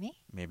having me.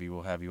 Maybe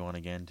we'll have you on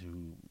again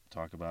to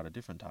talk about a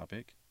different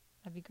topic.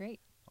 That'd be great.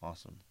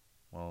 Awesome.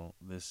 Well,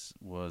 this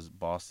was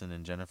Boston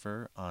and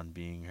Jennifer on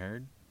Being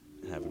Heard.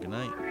 Have a good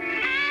night.